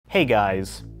Hey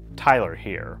guys, Tyler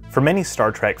here. For many Star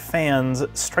Trek fans,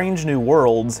 Strange New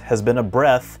Worlds has been a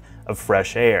breath of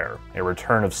fresh air, a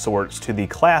return of sorts to the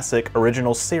classic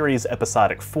original series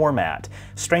episodic format.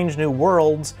 Strange New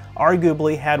Worlds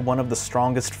arguably had one of the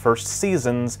strongest first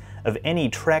seasons of any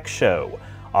Trek show,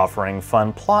 offering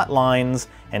fun plot lines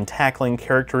and tackling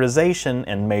characterization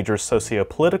and major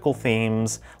socio-political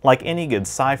themes like any good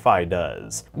sci-fi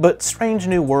does. But Strange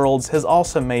New Worlds has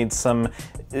also made some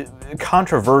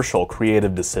controversial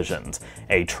creative decisions,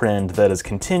 a trend that has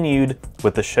continued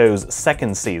with the show's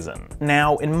second season.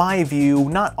 Now, in my view,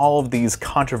 not all of these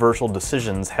controversial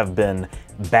decisions have been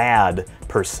bad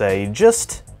per se,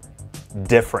 just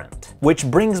different. Which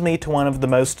brings me to one of the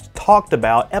most talked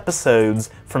about episodes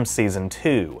from Season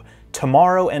 2,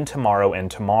 Tomorrow and Tomorrow and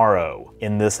Tomorrow.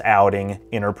 In this outing,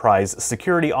 Enterprise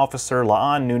Security Officer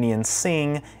Noonien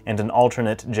Singh and an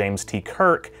alternate James T.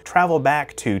 Kirk travel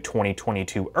back to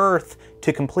 2022 Earth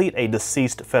to complete a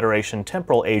deceased Federation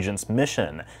temporal agent's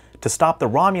mission to stop the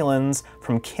Romulans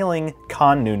from killing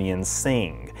Noonien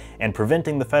Singh and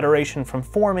preventing the Federation from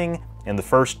forming in the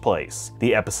first place.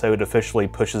 The episode officially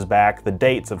pushes back the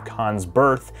dates of Khan's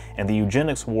birth and the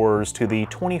Eugenics Wars to the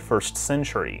 21st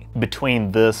century.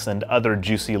 Between this and other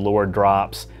juicy lore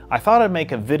drops, I thought I'd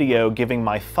make a video giving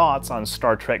my thoughts on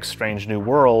Star Trek Strange New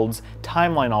Worlds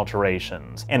timeline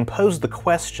alterations, and pose the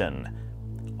question,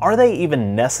 are they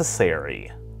even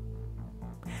necessary?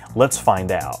 Let's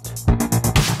find out.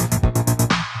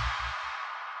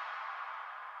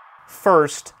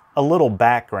 First, a little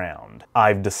background.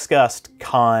 I've discussed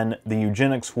Khan, the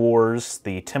Eugenics Wars,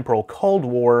 the Temporal Cold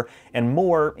War, and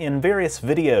more in various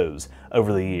videos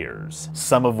over the years.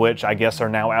 Some of which I guess are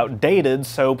now outdated,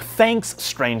 so thanks,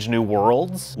 Strange New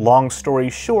Worlds! Long story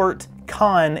short,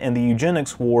 Khan and the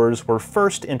Eugenics Wars were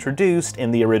first introduced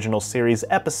in the original series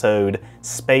episode,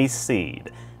 Space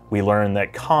Seed. We learn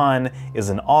that Khan is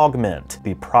an augment,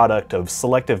 the product of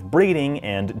selective breeding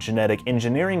and genetic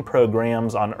engineering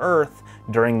programs on Earth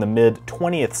during the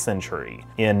mid-20th century.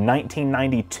 In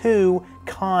 1992,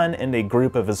 Khan and a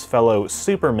group of his fellow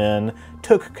supermen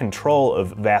took control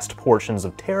of vast portions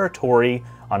of territory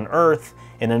on Earth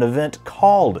in an event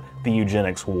called the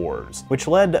Eugenics Wars, which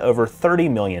led to over 30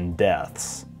 million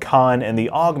deaths. Khan and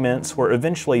the augments were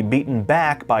eventually beaten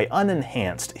back by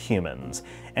unenhanced humans,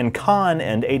 and Khan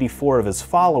and 84 of his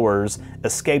followers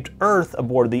escaped Earth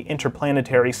aboard the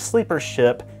interplanetary sleeper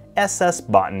ship SS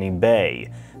Botany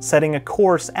Bay, setting a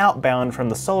course outbound from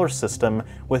the solar system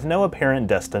with no apparent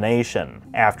destination.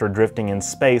 After drifting in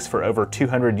space for over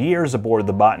 200 years aboard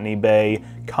the Botany Bay,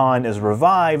 Khan is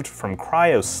revived from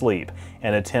cryosleep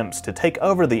and attempts to take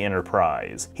over the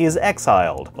Enterprise. He is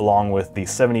exiled, along with the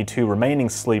 72 remaining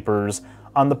sleepers,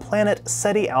 on the planet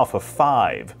Ceti Alpha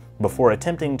 5, before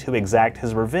attempting to exact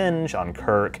his revenge on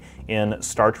Kirk in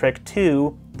Star Trek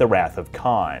II, The Wrath of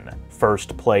Khan.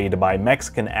 First played by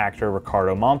Mexican actor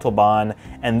Ricardo Montalban,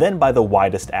 and then by the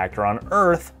whitest actor on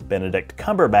Earth, Benedict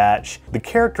Cumberbatch, the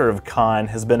character of Khan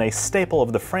has been a staple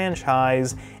of the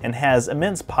franchise and has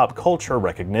immense pop culture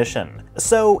recognition.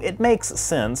 So it makes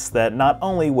sense that not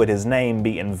only would his name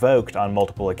be invoked on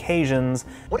multiple occasions—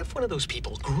 What if one of those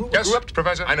people grew up,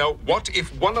 Professor? I know. What if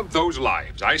one of those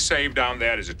lives I saved down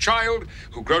there is a child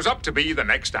who grows up to be the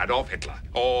next Adolf Hitler,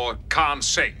 or Khan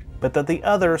Singh? but that the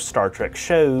other Star Trek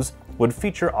shows would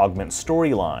feature augment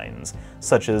storylines,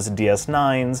 such as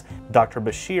DS9's Dr.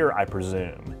 Bashir, I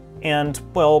presume, and,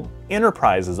 well,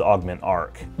 Enterprise's augment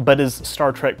arc. But as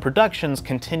Star Trek productions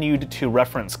continued to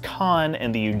reference Khan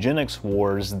and the Eugenics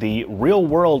Wars, the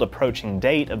real-world approaching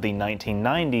date of the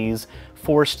 1990s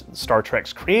forced Star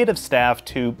Trek's creative staff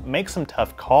to make some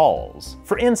tough calls.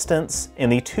 For instance, in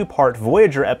the two-part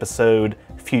Voyager episode,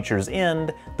 Future's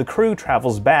End, the crew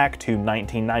travels back to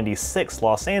 1996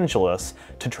 Los Angeles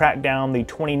to track down the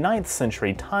 29th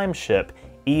century time ship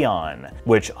Eon,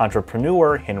 which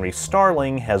entrepreneur Henry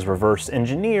Starling has reverse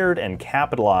engineered and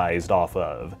capitalized off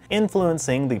of,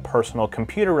 influencing the personal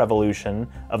computer revolution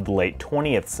of the late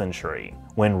 20th century.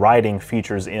 When writing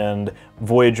Future's End,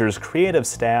 Voyager's creative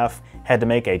staff had to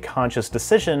make a conscious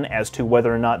decision as to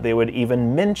whether or not they would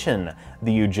even mention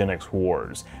the Eugenics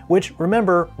Wars, which,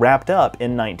 remember, wrapped up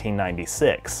in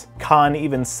 1996. Khan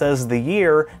even says the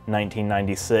year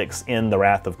 1996 in The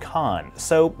Wrath of Khan,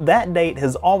 so that date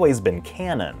has always been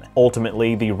canon.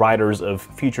 Ultimately, the writers of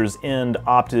Future's End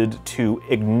opted to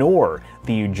ignore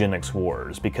the Eugenics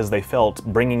Wars because they felt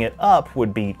bringing it up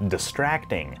would be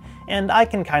distracting, and I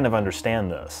can kind of understand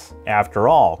this. After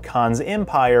all, Khan's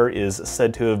empire is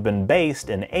said to have been based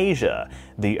in Asia,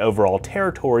 the overall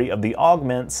territory of the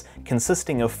Augments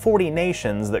consisting of 40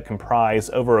 nations that comprise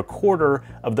over a quarter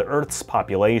of the Earth's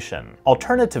population.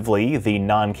 Alternatively, the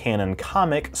non-canon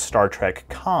comic Star Trek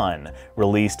Khan,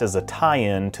 released as a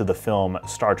tie-in to the film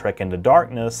Star Trek Into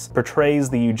Darkness, portrays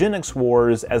the Eugenics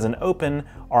Wars as an open,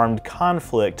 armed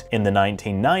conflict in the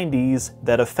 1990s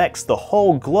that affects the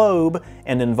whole globe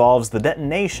and involves the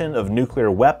detonation of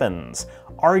nuclear weapons,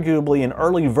 arguably an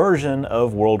early version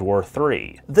of World War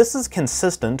III. This is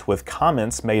consistent with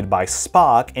comments made by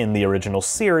Spock in the original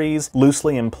series,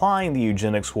 loosely implying the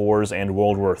Eugenics Wars and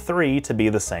World War III to be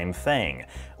the same thing,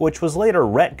 which was later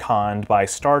retconned by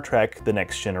Star Trek The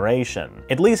Next Generation,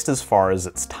 at least as far as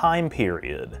its time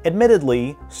period.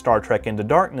 Admittedly, Star Trek Into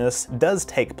Darkness does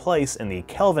take place in the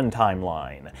Kelvin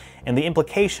timeline, and the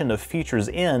implication of Future's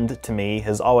End to me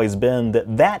has always been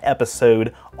that that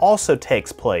episode also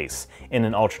takes place in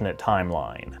an alternate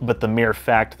timeline. But the mere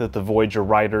fact that the Voyager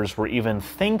writers were even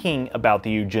thinking about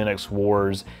the Eugenics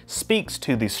Wars speaks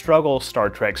to the struggle Star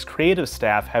Trek's creative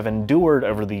staff have endured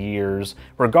over the years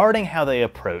regarding how they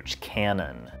approach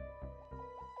canon.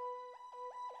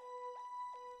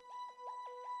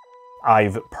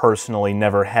 I've personally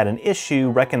never had an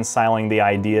issue reconciling the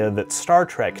idea that Star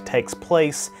Trek takes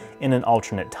place in an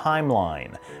alternate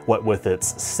timeline, what with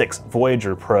its 6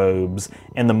 Voyager probes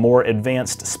and the more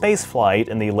advanced spaceflight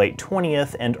in the late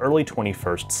 20th and early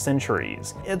 21st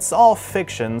centuries. It's all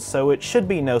fiction, so it should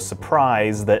be no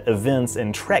surprise that events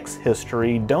in Trek's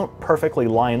history don't perfectly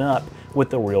line up with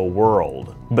the real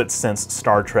world. But since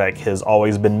Star Trek has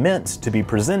always been meant to be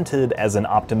presented as an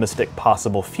optimistic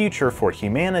possible future for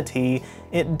humanity,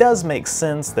 it does make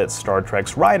sense that Star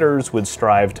Trek's writers would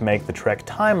strive to make the Trek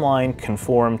timeline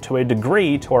conform to a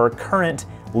degree to our current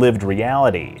lived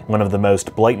reality. One of the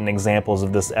most blatant examples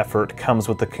of this effort comes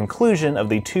with the conclusion of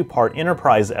the 2-part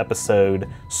Enterprise episode,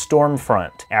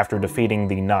 Stormfront, after defeating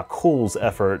the Nakul's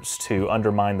efforts to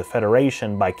undermine the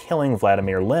Federation by killing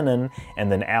Vladimir Lenin and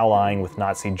then allying with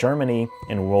Nazi Germany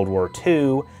in World War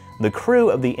II. The crew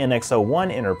of the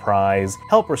NX-01 Enterprise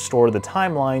help restore the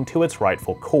timeline to its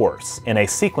rightful course. In a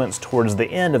sequence towards the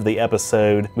end of the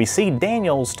episode, we see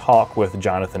Daniels talk with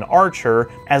Jonathan Archer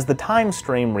as the time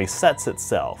stream resets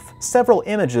itself. Several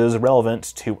images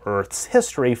relevant to Earth's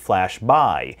history flash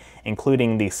by,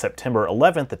 including the September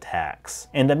 11th attacks,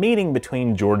 and a meeting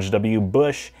between George W.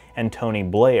 Bush and Tony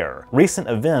Blair, recent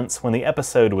events when the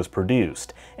episode was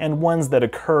produced, and ones that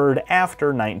occurred after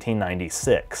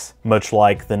 1996. Much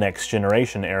like the Next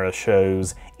Generation era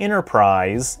shows,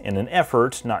 Enterprise, in an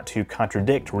effort not to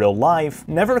contradict real life,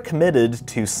 never committed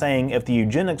to saying if the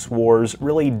Eugenics Wars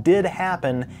really did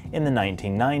happen in the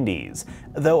 1990s,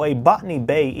 though a Botany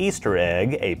Bay Easter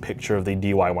egg, a picture of the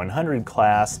DY-100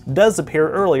 class, does appear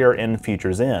earlier in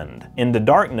Future's End. Into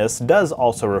Darkness does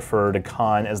also refer to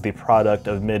Khan as the product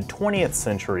of mid-20th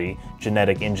century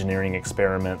genetic engineering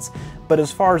experiments, but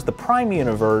as far as the Prime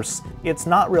Universe, it's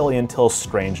not really until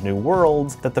Strange New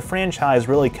Worlds that the franchise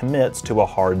really commits to a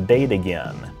hard date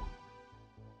again.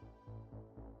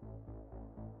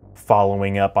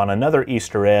 Following up on another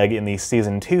Easter egg in the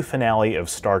Season 2 finale of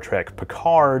Star Trek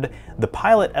Picard, the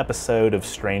pilot episode of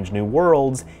Strange New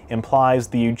Worlds implies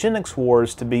the Eugenics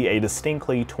Wars to be a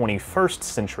distinctly 21st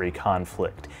century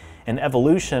conflict, an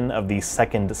evolution of the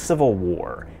Second Civil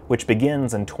War, which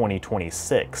begins in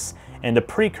 2026, and a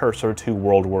precursor to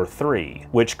World War III,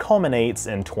 which culminates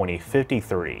in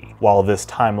 2053. While this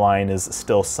timeline is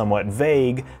still somewhat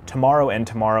vague, Tomorrow and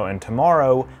Tomorrow and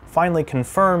Tomorrow finally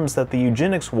confirms that the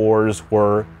Eugenics Wars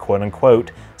were, quote-unquote,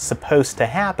 supposed to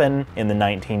happen in the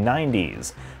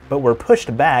 1990s, but were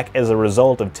pushed back as a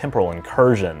result of temporal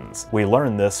incursions. We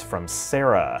learn this from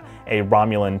Sarah, a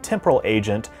Romulan temporal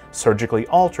agent surgically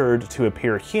altered to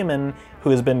appear human who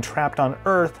has been trapped on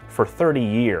Earth for 30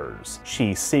 years.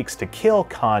 She seeks to kill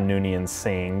Khan Noonien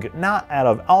Singh, not out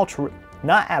of altruism,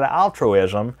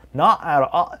 not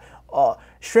out of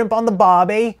shrimp on the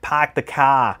barbie, park the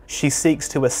car. She seeks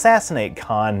to assassinate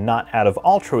Khan not out of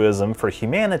altruism for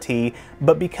humanity,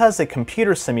 but because a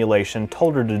computer simulation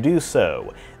told her to do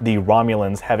so, the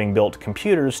Romulans having built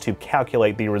computers to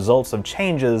calculate the results of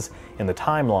changes in the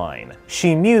timeline.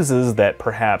 She muses that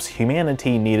perhaps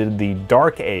humanity needed the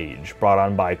Dark Age brought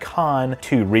on by Khan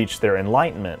to reach their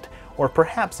enlightenment, or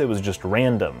perhaps it was just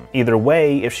random. Either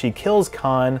way, if she kills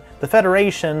Khan, the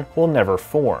Federation will never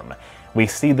form. We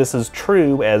see this as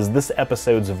true as this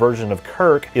episode's version of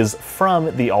Kirk is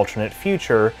from the alternate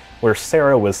future where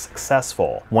Sarah was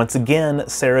successful. Once again,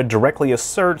 Sarah directly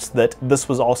asserts that this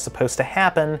was all supposed to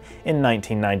happen in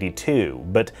 1992,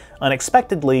 but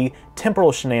unexpectedly,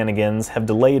 temporal shenanigans have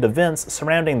delayed events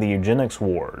surrounding the Eugenics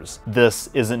Wars. This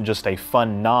isn't just a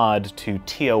fun nod to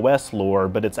TOS lore,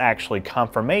 but it's actually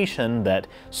confirmation that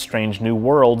Strange New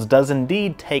Worlds does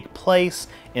indeed take place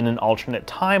in an alternate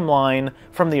timeline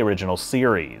from the original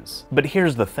series. But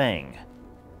here's the thing.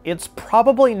 It's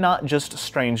probably not just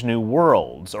Strange New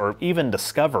Worlds, or even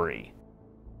Discovery.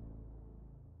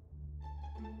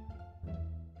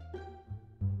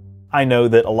 I know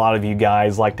that a lot of you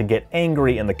guys like to get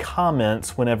angry in the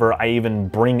comments whenever I even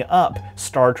bring up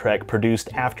Star Trek produced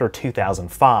after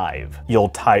 2005. You'll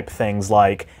type things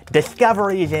like,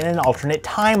 "Discovery is in an alternate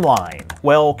timeline."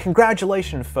 Well,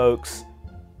 congratulations, folks.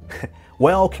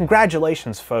 Well,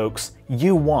 congratulations, folks,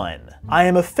 you won. I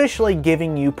am officially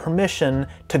giving you permission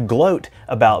to gloat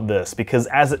about this because,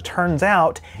 as it turns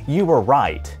out, you were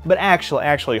right. But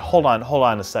actually, hold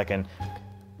on a second.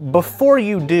 Before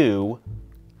you do,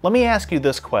 let me ask you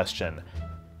this question.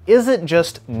 Is it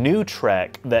just New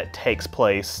Trek that takes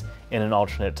place in an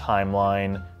alternate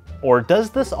timeline, or does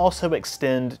this also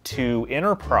extend to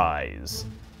Enterprise?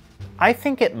 I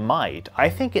think it might. I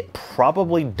think it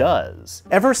probably does.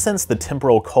 Ever since the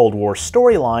temporal Cold War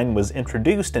storyline was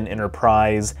introduced in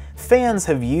Enterprise, fans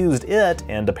have used it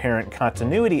and apparent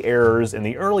continuity errors in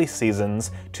the early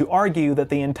seasons to argue that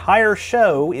the entire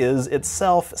show is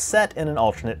itself set in an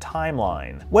alternate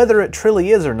timeline. Whether it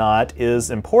truly is or not is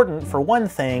important for one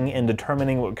thing in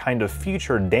determining what kind of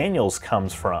future Daniels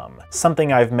comes from,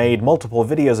 something I've made multiple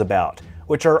videos about,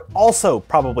 which are also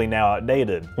probably now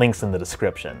outdated. Links in the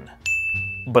description.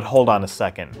 But hold on a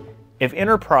second. If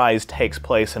Enterprise takes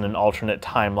place in an alternate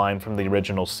timeline from the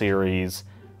original series,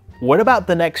 what about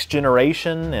The Next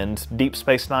Generation and Deep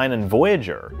Space Nine and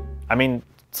Voyager? I mean,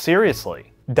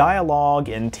 seriously. Dialogue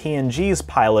in TNG's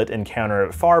pilot encounter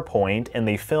at Farpoint and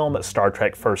the film Star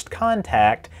Trek First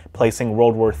Contact, placing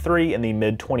World War III in the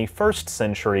mid-21st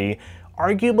century,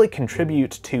 arguably contribute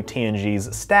to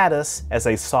TNG's status as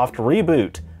a soft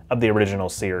reboot of the original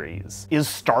series. Is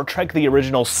Star Trek the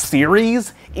original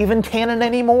series even canon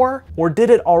anymore? Or did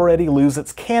it already lose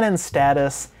its canon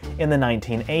status in the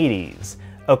 1980s?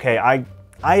 Okay,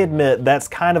 I admit that's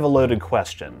kind of a loaded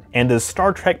question. And is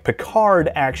Star Trek Picard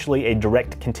actually a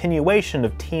direct continuation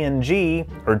of TNG,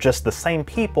 or just the same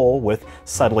people with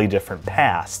subtly different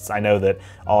pasts? I know that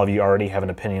all of you already have an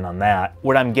opinion on that.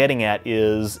 What I'm getting at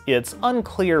is, it's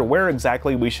unclear where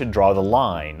exactly we should draw the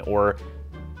line, or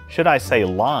should I say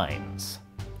lines?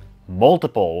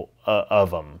 Multiple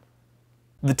of them.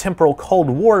 The temporal Cold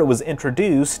War was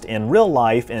introduced in real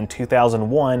life in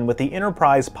 2001 with the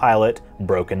Enterprise pilot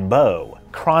Broken Bow.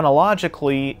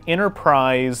 Chronologically,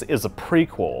 Enterprise is a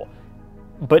prequel,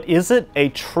 but is it a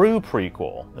true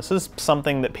prequel? This is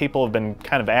something that people have been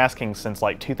kind of asking since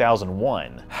like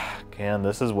 2001. Again,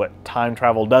 this is what time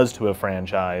travel does to a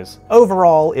franchise.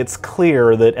 Overall, it's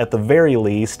clear that at the very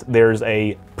least, there's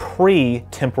a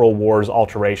pre-Temporal Wars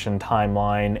alteration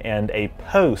timeline and a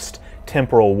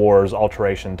post-Temporal Wars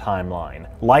alteration timeline.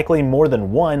 Likely more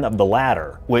than one of the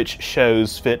latter. Which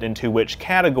shows fit into which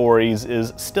categories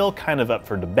is still kind of up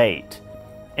for debate.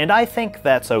 And I think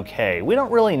that's okay. We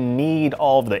don't really need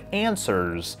all of the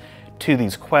answers to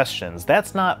these questions.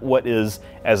 That's not what is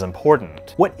as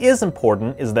important. What is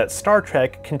important is that Star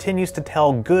Trek continues to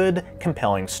tell good,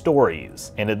 compelling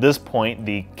stories. And at this point,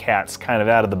 the cat's kind of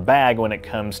out of the bag when it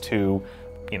comes to,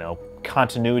 you know,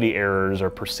 continuity errors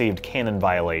or perceived canon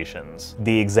violations.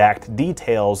 The exact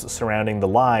details surrounding the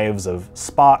lives of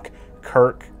Spock,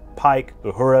 Kirk, Pike,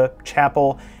 Uhura,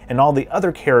 Chapel, and all the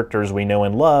other characters we know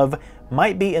and love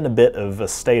might be in a bit of a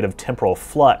state of temporal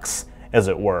flux, as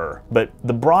it were, but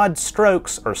the broad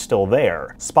strokes are still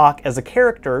there. Spock as a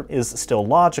character is still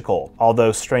logical,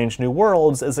 although Strange New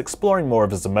Worlds is exploring more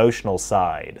of his emotional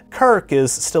side. Kirk is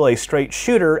still a straight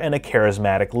shooter and a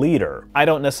charismatic leader. I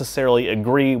don't necessarily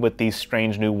agree with the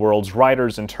Strange New Worlds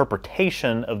writer's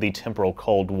interpretation of the temporal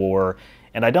Cold War,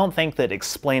 and I don't think that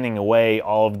explaining away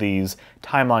all of these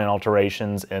timeline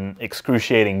alterations in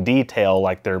excruciating detail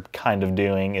like they're kind of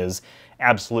doing is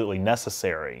absolutely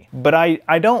necessary. But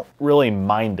I don't really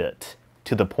mind it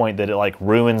to the point that it like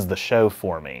ruins the show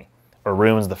for me, or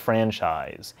ruins the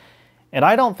franchise. And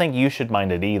I don't think you should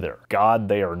mind it either. God,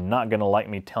 they are not gonna like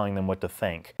me telling them what to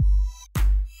think.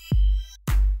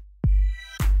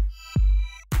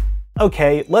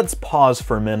 Okay, let's pause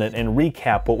for a minute and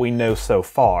recap what we know so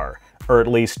far, or at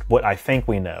least what I think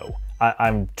we know.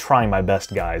 I'm trying my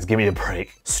best, guys, give me a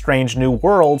break. Strange New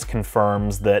Worlds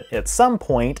confirms that at some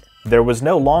point, There was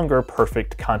no longer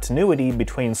perfect continuity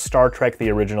between Star Trek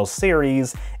the original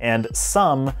series and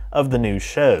some of the new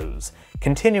shows,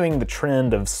 continuing the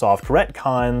trend of soft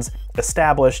retcons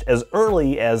established as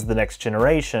early as The Next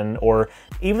Generation, or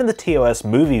even the TOS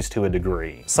movies to a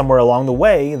degree. Somewhere along the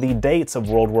way, the dates of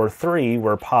World War III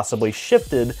were possibly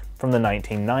shifted from the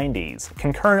 1990s,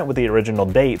 concurrent with the original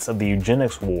dates of the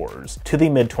Eugenics Wars, to the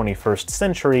mid-21st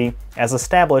century as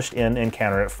established in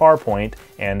Encounter at Farpoint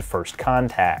and First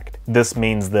Contact. This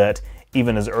means that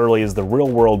even as early as the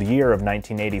real-world year of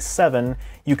 1987,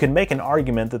 you could make an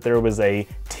argument that there was a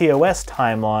TOS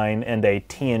timeline and a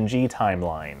TNG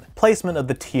timeline. Placement of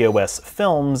the TOS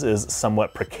films is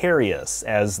somewhat precarious,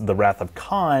 as The Wrath of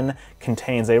Khan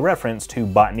contains a reference to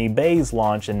Botany Bay's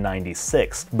launch in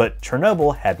 '96, but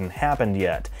Chernobyl hadn't happened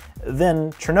yet.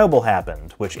 Then Chernobyl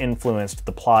happened, which influenced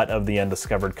the plot of The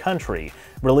Undiscovered Country,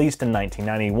 released in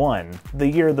 1991, the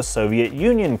year the Soviet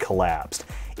Union collapsed,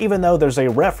 even though there's a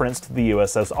reference to the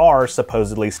USSR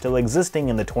supposedly still existing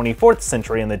in the 24th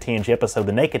century in the TNG episode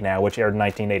The Naked Now, which aired in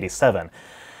 1987.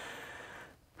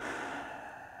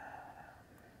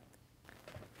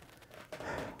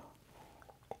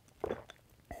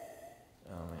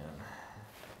 Oh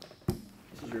man.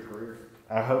 This is your career?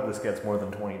 I hope this gets more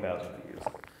than 20,000 views.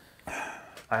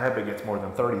 I hope it gets more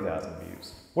than 30,000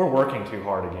 views. We're working too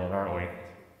hard again, aren't we?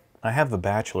 I have the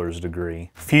bachelor's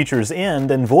degree. Future's End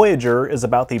and Voyager is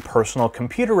about the personal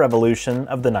computer revolution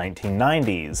of the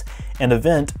 1990s, an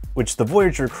event which the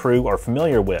Voyager crew are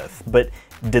familiar with. But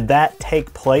did that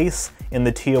take place in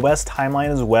the TOS timeline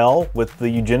as well, with the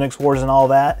Eugenics Wars and all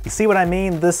that? You see what I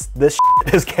mean? This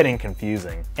is getting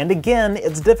confusing. And again,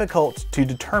 it's difficult to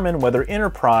determine whether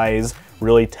Enterprise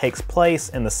really takes place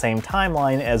in the same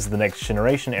timeline as the Next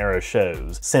Generation era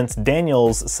shows, since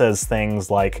Daniels says things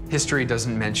like, "History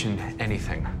doesn't mention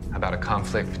anything about a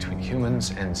conflict between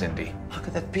humans and Xindi. How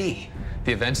could that be?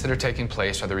 The events that are taking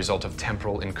place are the result of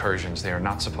temporal incursions. They are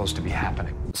not supposed to be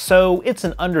happening." So it's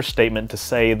an understatement to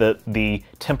say that the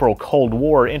temporal Cold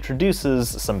War introduces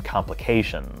some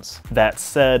complications. That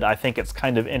said, I think it's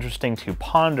kind of interesting to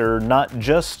ponder not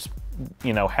just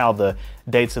how the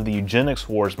dates of the Eugenics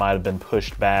Wars might have been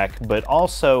pushed back, but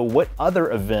also what other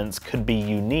events could be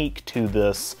unique to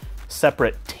this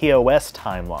separate TOS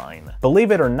timeline.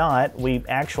 Believe it or not, we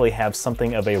actually have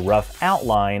something of a rough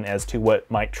outline as to what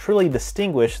might truly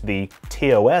distinguish the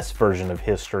TOS version of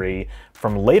history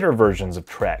from later versions of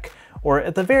Trek, or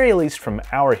at the very least from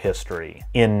our history.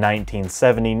 In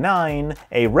 1979,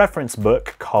 a reference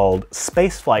book called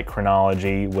Spaceflight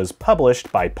Chronology was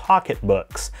published by Pocket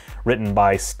Books, written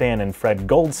by Stan and Fred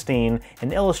Goldstein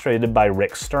and illustrated by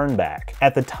Rick Sternbach.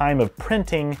 At the time of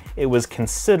printing, it was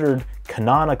considered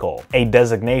canonical, a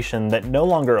designation that no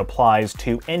longer applies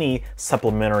to any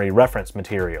supplementary reference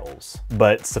materials.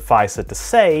 But suffice it to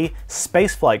say,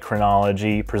 Spaceflight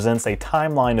Chronology presents a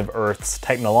timeline of Earth's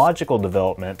technological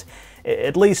development,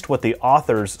 at least what the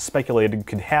authors speculated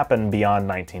could happen beyond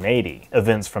 1980.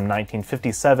 Events from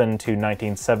 1957 to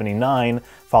 1979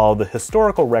 follow the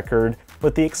historical record,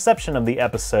 with the exception of the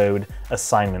episode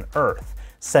Assignment Earth,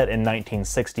 set in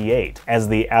 1968, as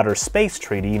the Outer Space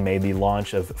Treaty made the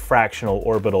launch of fractional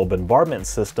orbital bombardment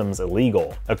systems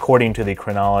illegal. According to the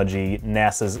chronology,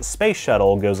 NASA's space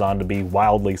shuttle goes on to be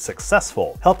wildly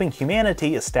successful, helping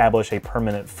humanity establish a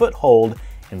permanent foothold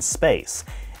in space,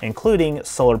 including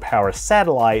solar power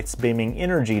satellites beaming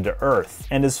energy to Earth,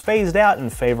 and is phased out in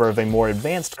favor of a more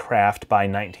advanced craft by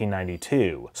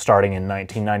 1992. Starting in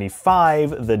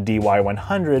 1995, the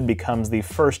DY-100 becomes the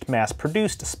first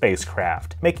mass-produced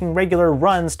spacecraft, making regular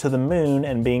runs to the Moon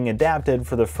and being adapted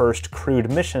for the first crewed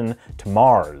mission to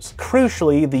Mars.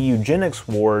 Crucially, the Eugenics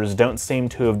Wars don't seem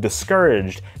to have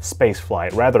discouraged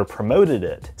spaceflight, rather promoted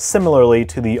it, similarly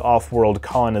to the off-world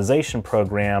colonization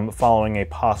program following a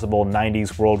possible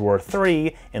 90s World War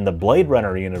III in the Blade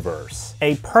Runner universe.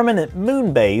 A permanent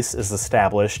moon base is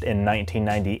established in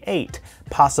 1998,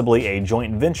 possibly a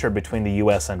joint venture between the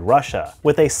US and Russia,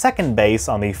 with a second base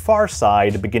on the far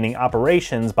side beginning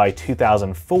operations by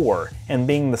 2004 and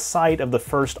being the site of the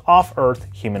first off-Earth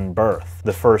human birth.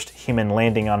 The first human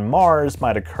landing on Mars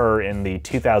might occur in the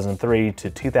 2003 to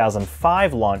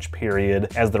 2005 launch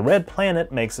period as the Red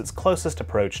Planet makes its closest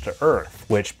approach to Earth,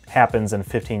 which happens in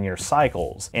 15-year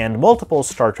cycles, and multiple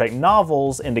Star Trek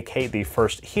novels indicate the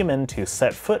first human to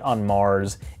set foot on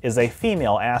Mars is a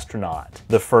female astronaut.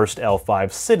 The first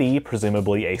L5 city,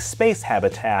 presumably a space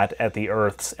habitat at the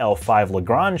Earth's L5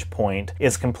 Lagrange point,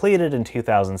 is completed in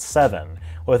 2007,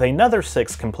 with another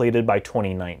 6 completed by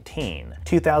 2019.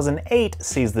 2008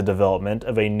 sees the development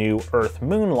of a new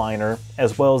Earth-Moon liner,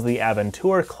 as well as the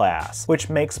Aventure class, which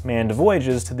makes manned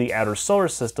voyages to the outer solar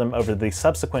system over the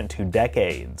subsequent 2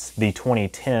 decades. The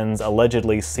 2010s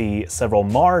allegedly see several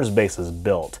Mars bases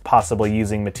built, possibly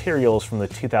using materials from the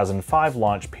 2005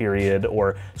 launch period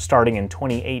or starting in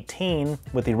 2018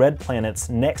 with the Red Planet's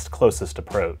next closest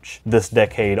approach. This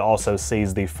decade also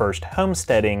sees the first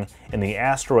homesteading in the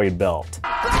asteroid belt.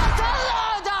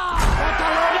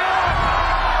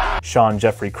 Sean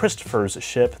Jeffrey Christopher's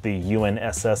ship, the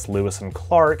UNSS Lewis and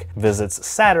Clark, visits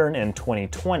Saturn in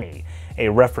 2020, a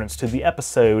reference to the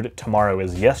episode Tomorrow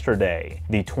is Yesterday.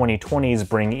 The 2020s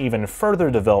bring even further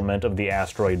development of the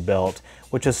asteroid belt,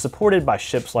 which is supported by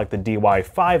ships like the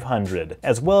DY-500,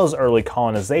 as well as early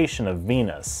colonization of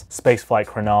Venus. Spaceflight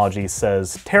Chronology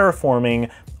says, terraforming,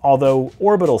 although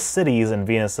orbital cities in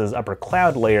Venus's upper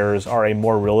cloud layers are a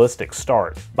more realistic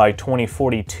start. By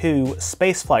 2042,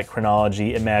 Spaceflight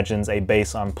Chronology imagines a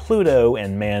base on Pluto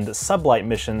and manned sublight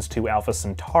missions to Alpha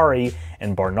Centauri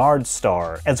and Barnard's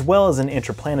star, as well as an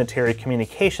interplanetary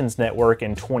communications network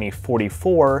in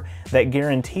 2044 that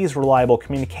guarantees reliable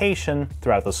communication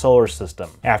throughout the solar system.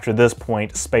 After this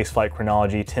point, Spaceflight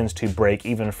Chronology tends to break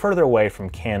even further away from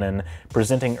canon,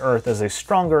 presenting Earth as a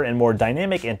stronger and more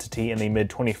dynamic entity in the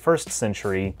mid-21st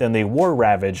century than the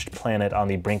war-ravaged planet on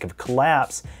the brink of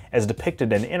collapse as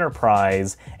depicted in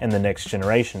Enterprise and the Next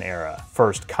Generation era.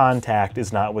 First contact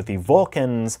is not with the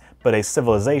Vulcans, but a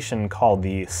civilization called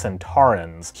the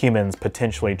Centaurans, humans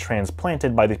potentially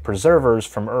transplanted by the Preservers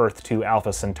from Earth to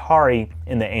Alpha Centauri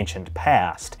in the ancient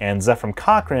past. And Zephram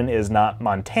Cochrane is not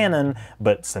Montanan,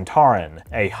 but Centauran,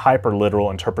 a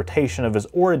hyper-literal interpretation of his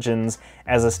origins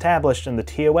as established in the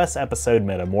TOS episode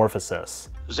Metamorphosis.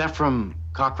 Zephram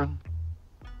Cochrane?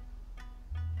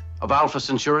 Of Alpha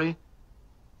Centauri?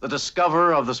 The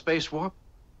discoverer of the space warp?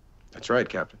 That's right,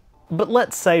 Captain. But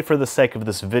let's say for the sake of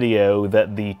this video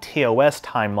that the TOS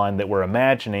timeline that we're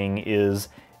imagining is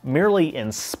merely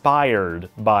inspired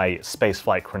by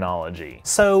Spaceflight Chronology.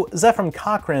 So Zephram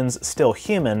Cochrane's still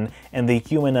human, and the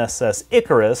UNSS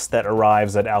Icarus that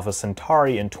arrives at Alpha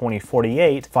Centauri in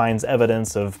 2048 finds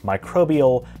evidence of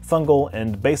microbial, fungal,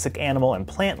 and basic animal and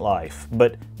plant life,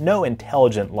 but no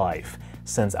intelligent life,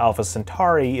 since Alpha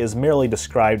Centauri is merely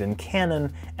described in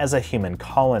canon as a human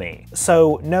colony.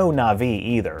 So no Na'vi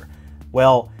either.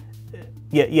 Well,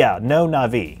 yeah, no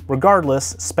Na'vi.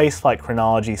 Regardless, Spaceflight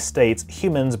Chronology states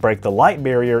humans break the light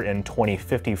barrier in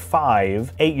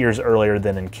 2055, 8 years earlier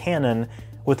than in canon,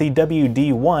 with the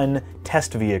WD-1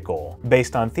 test vehicle,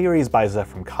 based on theories by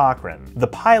Zephram Cochrane. The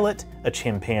pilot, a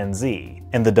chimpanzee,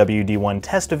 and the WD-1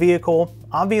 test vehicle,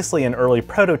 obviously an early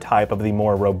prototype of the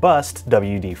more robust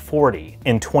WD-40.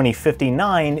 In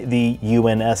 2059, the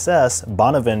UNSS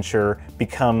Bonaventure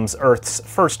becomes Earth's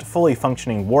first fully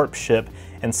functioning warp ship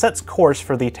and sets course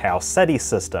for the Tau Ceti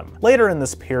system. Later in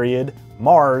this period,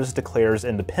 Mars declares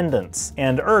independence,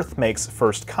 and Earth makes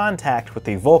first contact with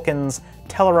the Vulcans,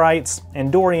 Tellarites,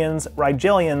 Andorians,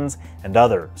 Rigelians, and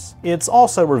others. It's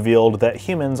also revealed that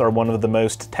humans are one of the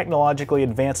most technologically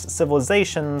advanced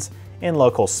civilizations in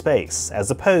local space, as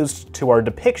opposed to our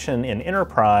depiction in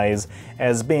Enterprise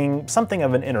as being something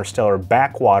of an interstellar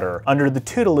backwater under the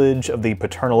tutelage of the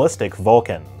paternalistic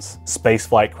Vulcans.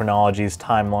 Spaceflight Chronology's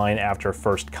timeline after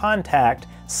first contact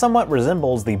somewhat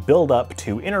resembles the build-up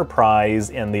to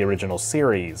Enterprise in the original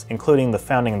series, including the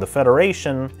founding of the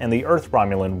Federation and the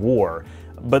Earth-Romulan War,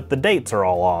 but the dates are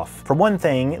all off. For one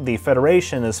thing, the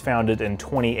Federation is founded in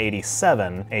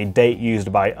 2087, a date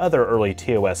used by other early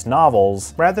TOS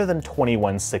novels, rather than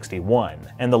 2161,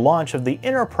 and the launch of the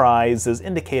Enterprise is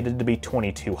indicated to be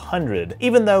 2200,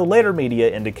 even though later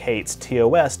media indicates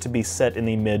TOS to be set in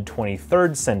the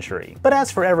mid-23rd century. But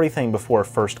as for everything before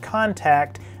First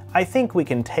Contact, I think we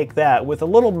can take that with a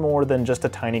little more than just a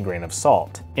tiny grain of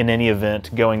salt. In any event,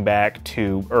 going back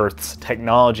to Earth's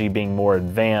technology being more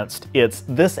advanced, it's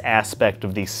this aspect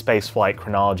of the Spaceflight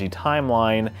Chronology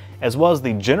timeline, as well as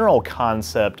the general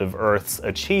concept of Earth's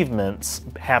achievements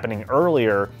happening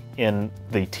earlier in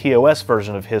the TOS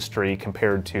version of history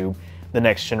compared to the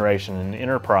Next Generation and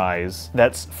Enterprise,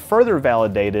 that's further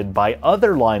validated by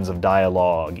other lines of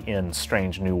dialogue in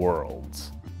Strange New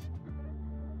Worlds.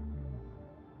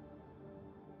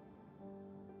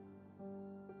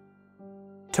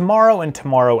 To Tomorrow and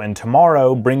Tomorrow and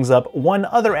Tomorrow brings up one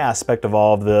other aspect of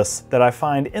all of this that I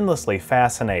find endlessly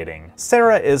fascinating.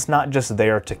 Sarah is not just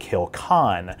there to kill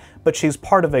Khan, but she's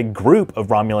part of a group of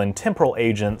Romulan temporal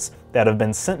agents that have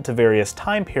been sent to various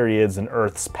time periods in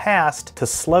Earth's past to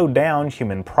slow down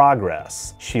human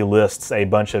progress. She lists a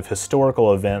bunch of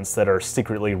historical events that are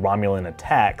secretly Romulan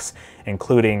attacks,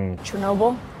 including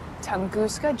Chernobyl,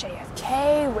 Tunguska,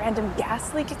 JFK, random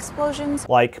gas leak explosions.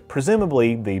 Like,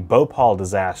 presumably, the Bhopal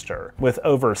disaster, with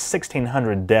over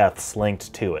 1,600 deaths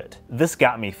linked to it. This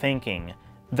got me thinking,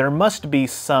 there must be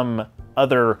some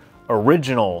other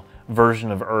original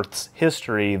version of Earth's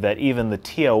history that even the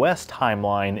TOS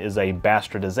timeline is a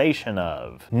bastardization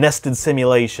of. Nested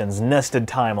simulations, nested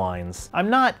timelines. I'm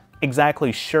not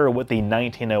exactly sure what the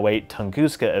 1908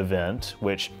 Tunguska event,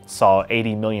 which saw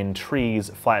 80 million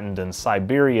trees flattened in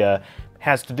Siberia,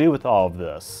 has to do with all of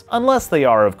this. Unless they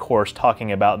are, of course,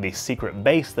 talking about the secret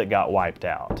base that got wiped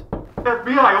out.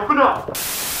 FBI, open up!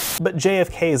 But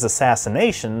JFK's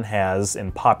assassination has,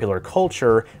 in popular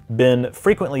culture, been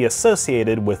frequently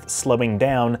associated with slowing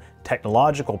down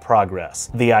technological progress,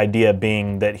 the idea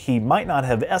being that he might not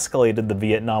have escalated the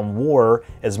Vietnam War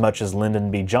as much as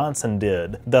Lyndon B. Johnson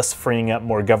did, thus freeing up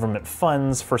more government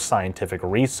funds for scientific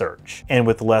research. And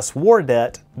with less war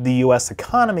debt, the US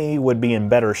economy would be in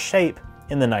better shape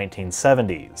in the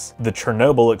 1970s. The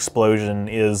Chernobyl explosion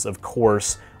is, of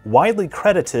course, widely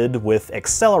credited with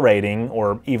accelerating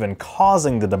or even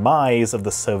causing the demise of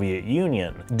the Soviet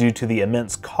Union due to the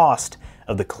immense cost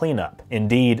of the cleanup.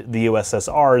 Indeed, the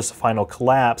USSR's final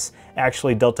collapse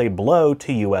actually dealt a blow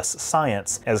to US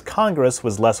science, as Congress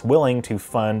was less willing to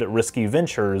fund risky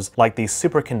ventures like the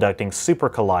superconducting super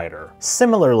collider.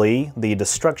 Similarly, the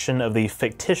destruction of the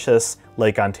fictitious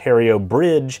Lake Ontario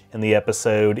Bridge in the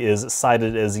episode is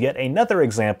cited as yet another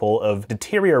example of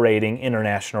deteriorating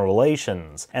international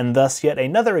relations, and thus yet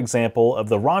another example of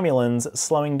the Romulans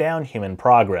slowing down human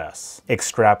progress.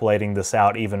 Extrapolating this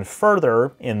out even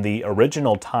further, in the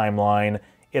original timeline,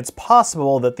 it's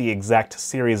possible that the exact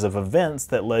series of events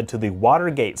that led to the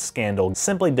Watergate scandal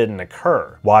simply didn't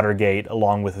occur. Watergate,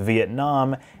 along with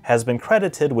Vietnam, has been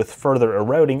credited with further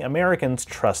eroding Americans'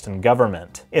 trust in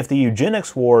government. If the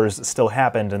Eugenics Wars still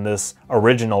happened in this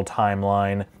original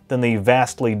timeline, then the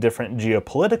vastly different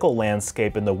geopolitical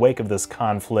landscape in the wake of this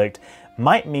conflict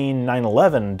might mean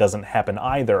 9/11 doesn't happen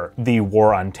either. The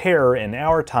War on Terror in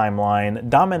our timeline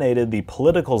dominated the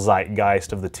political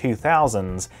zeitgeist of the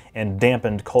 2000s and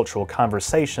dampened cultural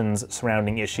conversations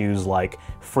surrounding issues like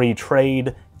free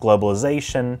trade,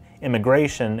 globalization,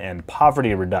 immigration, and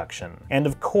poverty reduction. And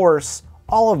of course,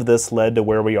 all of this led to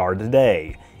where we are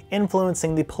today,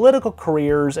 influencing the political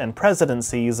careers and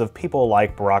presidencies of people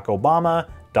like Barack Obama,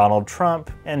 Donald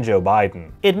Trump, and Joe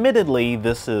Biden. Admittedly,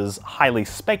 this is highly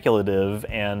speculative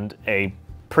and a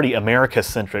pretty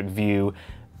America-centric view,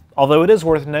 although it is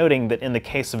worth noting that in the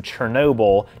case of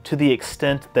Chernobyl, to the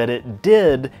extent that it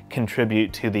did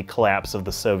contribute to the collapse of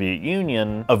the Soviet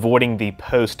Union, avoiding the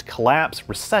post-collapse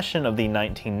recession of the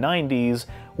 1990s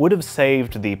would have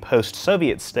saved the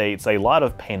post-Soviet states a lot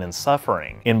of pain and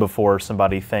suffering. And before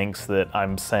somebody thinks that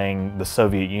I'm saying the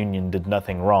Soviet Union did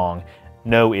nothing wrong,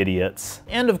 no, idiots.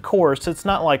 And of course, it's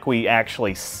not like we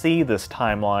actually see this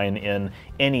timeline in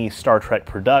any Star Trek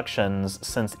productions,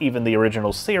 since even the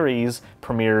original series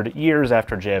premiered years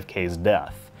after JFK's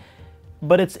death.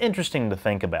 But it's interesting to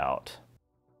think about.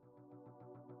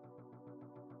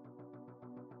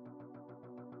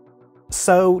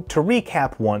 So, to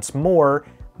recap once more,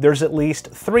 there's at least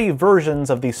 3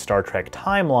 versions of the Star Trek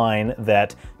timeline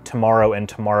that Tomorrow and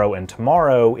Tomorrow and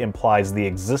Tomorrow implies the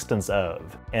existence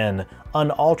of. An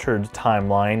unaltered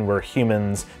timeline where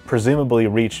humans presumably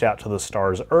reached out to the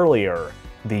stars earlier.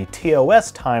 The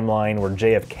TOS timeline where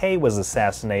JFK was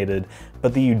assassinated,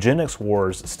 but the Eugenics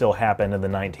Wars still happened in the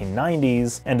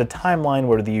 1990s, and a timeline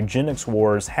where the Eugenics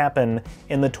Wars happen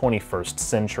in the 21st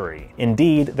century.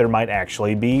 Indeed, there might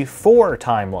actually be 4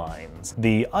 timelines.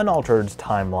 The unaltered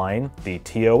timeline, the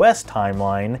TOS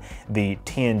timeline, the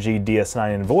TNG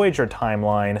DS9 and Voyager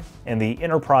timeline, and the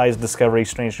Enterprise Discovery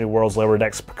Strange New Worlds Lower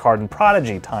Decks Picard and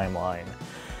Prodigy timeline.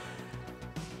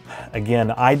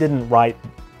 Again, I didn't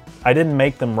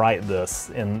make them write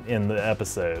this in the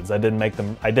episodes. I did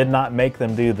not make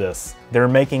them do this. They're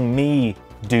making me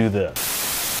do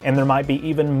this. And there might be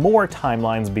even more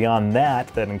timelines beyond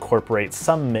that incorporate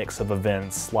some mix of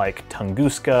events like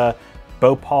Tunguska,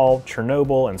 Bhopal,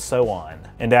 Chernobyl, and so on.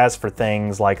 And as for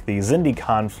things like the Xindi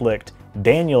conflict,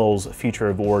 Daniel's future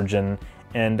of origin,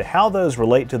 and how those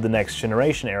relate to the Next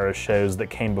Generation era shows that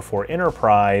came before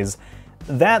Enterprise,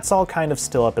 That's all kind of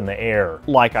still up in the air.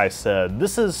 Like I said,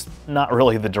 this is not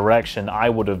really the direction I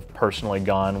would have personally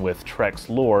gone with Trek's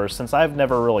lore, since I've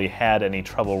never really had any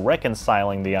trouble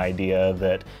reconciling the idea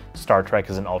that Star Trek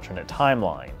is an alternate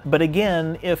timeline. But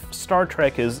again, if Star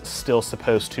Trek is still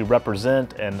supposed to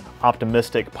represent an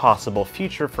optimistic possible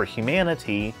future for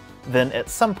humanity, then at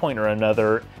some point or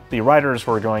another, the writers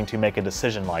were going to make a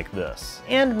decision like this.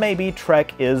 And maybe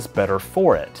Trek is better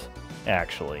for it,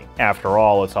 actually. After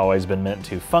all, it's always been meant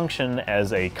to function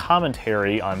as a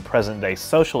commentary on present-day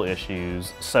social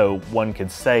issues, so one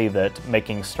could say that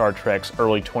making Star Trek's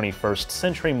early 21st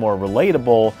century more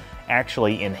relatable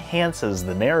actually enhances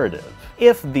the narrative.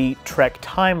 If the Trek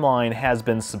timeline has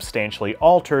been substantially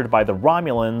altered by the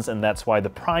Romulans, and that's why the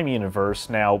Prime Universe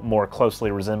now more closely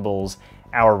resembles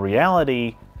our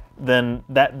reality, then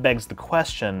that begs the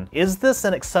question, is this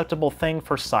an acceptable thing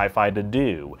for sci-fi to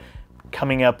do?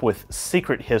 Coming up with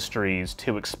secret histories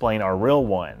to explain our real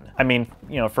one. I mean,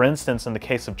 for instance, in the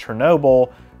case of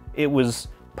Chernobyl, it was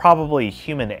probably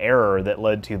human error that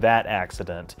led to that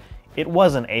accident. It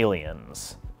wasn't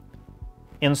aliens.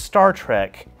 In Star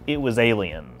Trek, it was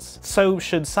aliens. So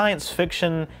should science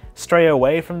fiction stray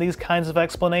away from these kinds of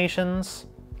explanations?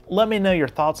 Let me know your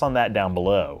thoughts on that down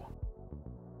below.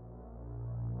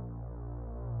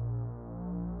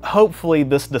 Hopefully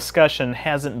this discussion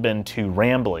hasn't been too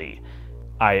rambly.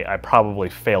 I probably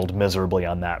failed miserably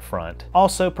on that front.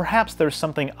 Also, perhaps there's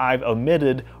something I've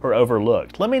omitted or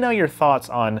overlooked. Let me know your thoughts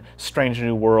on Strange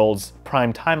New Worlds'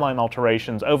 prime timeline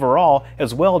alterations overall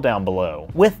as well down below.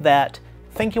 With that,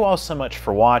 thank you all so much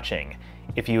for watching.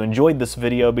 If you enjoyed this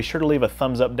video, be sure to leave a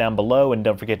thumbs up down below and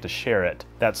don't forget to share it.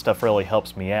 That stuff really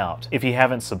helps me out. If you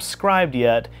haven't subscribed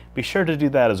yet, be sure to do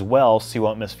that as well so you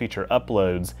won't miss future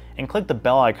uploads, and click the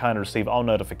bell icon to receive all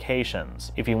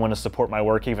notifications. If you want to support my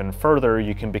work even further,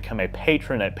 you can become a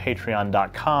patron at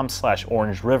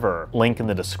patreon.com/OrangeRiver, link in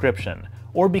the description,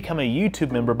 or become a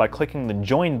YouTube member by clicking the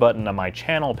join button on my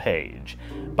channel page.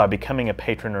 By becoming a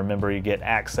patron or member, you get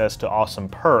access to awesome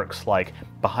perks like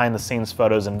behind-the-scenes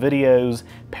photos and videos,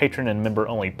 patron and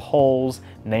member-only polls,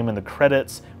 name in the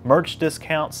credits, merch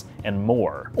discounts, and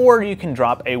more. Or you can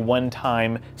drop a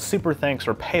one-time super thanks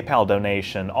or PayPal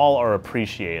donation. All are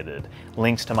appreciated.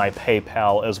 Links to my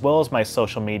PayPal as well as my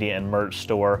social media and merch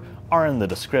store are in the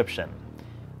description.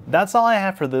 That's all I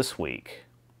have for this week.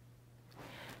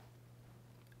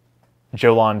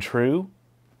 Jolon True,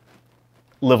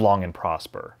 live long and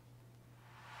prosper.